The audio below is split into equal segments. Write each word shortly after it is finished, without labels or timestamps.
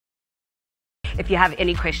if you have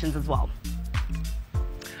any questions as well.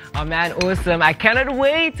 Oh man, awesome. I cannot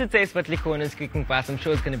wait to taste what Likona's cooking for us. I'm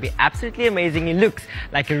sure it's going to be absolutely amazing. He looks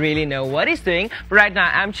like he really knows what he's doing. But right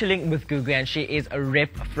now, I'm chilling with Gugu, and she is a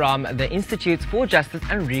rep from the Institute for Justice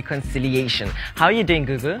and Reconciliation. How are you doing,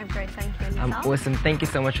 Gugu? I'm great, thank you. I'm awesome. Thank you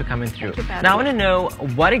so much for coming through. Now, I want to know,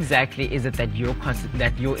 what exactly is it that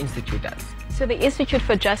your institute does? So the Institute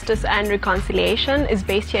for Justice and Reconciliation is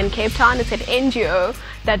based here in Cape Town. It's an NGO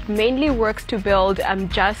that mainly works to build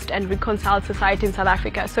just and reconciled society in South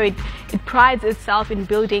Africa. So it prides itself in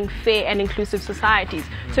building fair and inclusive societies.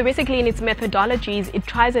 So basically in its methodologies, it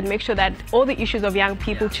tries and makes sure that all the issues of young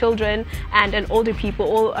people, children and older people,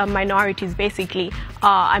 all minorities basically,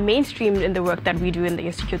 are mainstreamed in the work that we do in the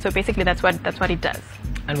Institute. So basically that's what it does.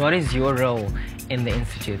 And what is your role in the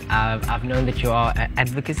Institute? I've known that you are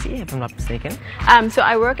Advocacy, if I'm not mistaken. So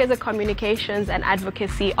I work as a communications and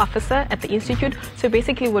advocacy officer at the Institute. So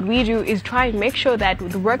basically what we do is try and make sure that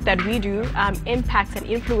the work that we do impacts and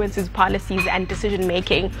influences policies and decision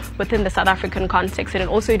making within the South African context, and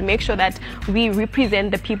also it makes sure that we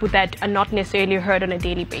represent the people that are not necessarily heard on a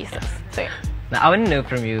daily basis. So, yeah. Now I want to know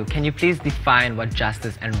from you, can you please define what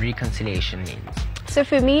justice and reconciliation means? So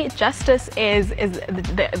for me, justice is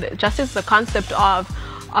the concept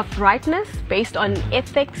of rightness based on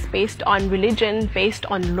ethics, based on religion, based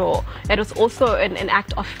on law. It is also an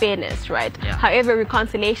act of fairness, right? Yeah. However,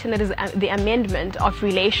 reconciliation, that is the amendment of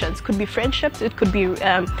relations. Could be friendships, it could be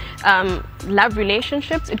love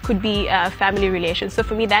relationships, it could be family relations. So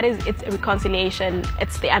for me, it's a reconciliation.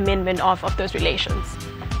 It's the amendment of those relations.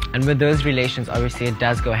 And with those relations, obviously, it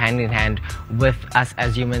does go hand in hand with us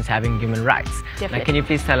as humans having human rights. Definitely. Now, can you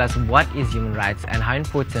please tell us what is human rights and how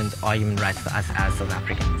important are human rights for us as South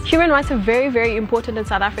Africans? Human rights are very, very important in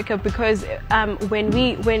South Africa because when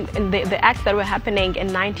the acts that were happening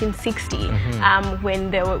in 1960,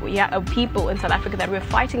 when there were people in South Africa that were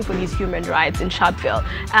fighting for these human rights in Sharpeville,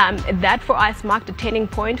 that for us marked a turning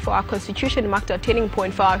point for our constitution, marked a turning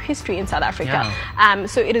point for our history in South Africa. Yeah.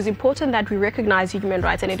 So it is important that we recognize human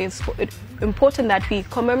rights, and it's important that we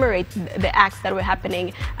commemorate the acts that were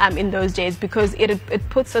happening in those days, because it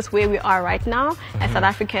puts us where we are right now as South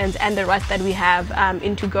Africans, and the rights that we have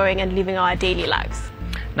into going and living our daily lives.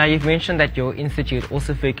 Now, you've mentioned that your institute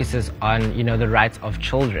also focuses on, the rights of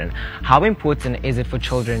children. How important is it for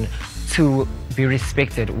children to be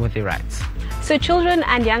respected with their rights? So children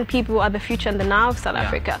and young people are the future and the now of South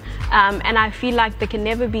Africa, and I feel like there can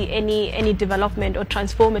never be any development or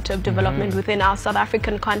transformative development within our South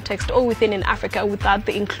African context or within in Africa without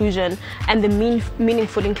the inclusion and the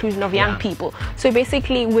meaningful inclusion of young people. So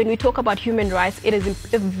basically, when we talk about human rights, it is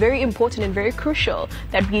very important and very crucial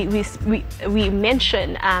that we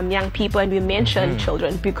mention young people and we mention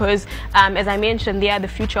children, because as I mentioned, they are the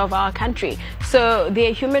future of our country. So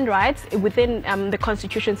their human rights within the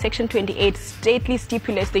Constitution, Section 28, stately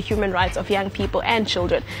stipulates the human rights of young people and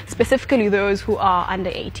children, specifically those who are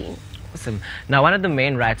under 18. Awesome. Now, one of the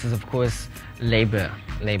main rights is, of course, labor.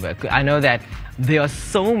 I know that there are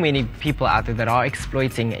so many people out there that are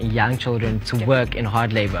exploiting young children to work in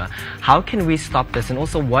hard labor. How can we stop this? And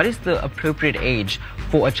also, what is the appropriate age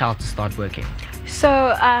for a child to start working? So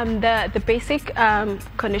the Basic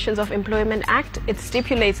Conditions of Employment Act, it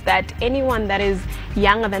stipulates that anyone that is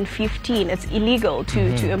younger than 15, it's illegal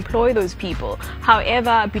to employ those people.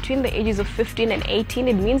 However, between the ages of 15 and 18,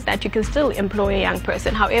 it means that you can still employ a young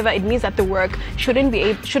person. However, it means that the work shouldn't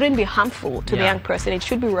be harmful to the young person. It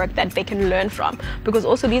should be work that they can learn from, because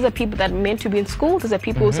also these are people that are meant to be in school. These are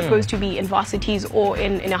people who are supposed to be in varsities or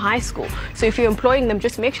in a high school. So if you're employing them,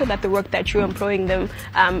 just make sure that the work that you're employing them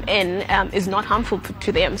in is not harmful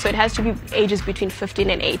to them. So it has to be ages between 15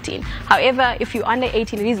 and 18. However, if you're under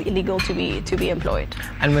 18, it is illegal to be employed.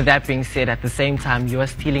 And with that being said, at the same time, you are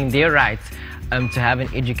stealing their rights to have an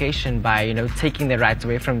education by, taking their rights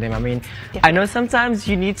away from them. I mean, I know sometimes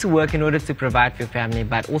you need to work in order to provide for your family,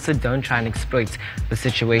 but also don't try and exploit the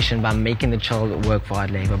situation by making the child work for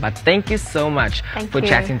hard labor. But thank you so much for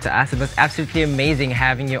chatting to us. It was absolutely amazing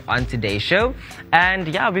having you on today's show. And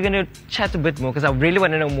yeah, we're going to chat a bit more because I really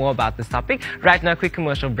want to know more about this topic. Right now, quick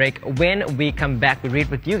commercial break. When we come back, we read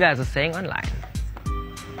what you guys are saying online.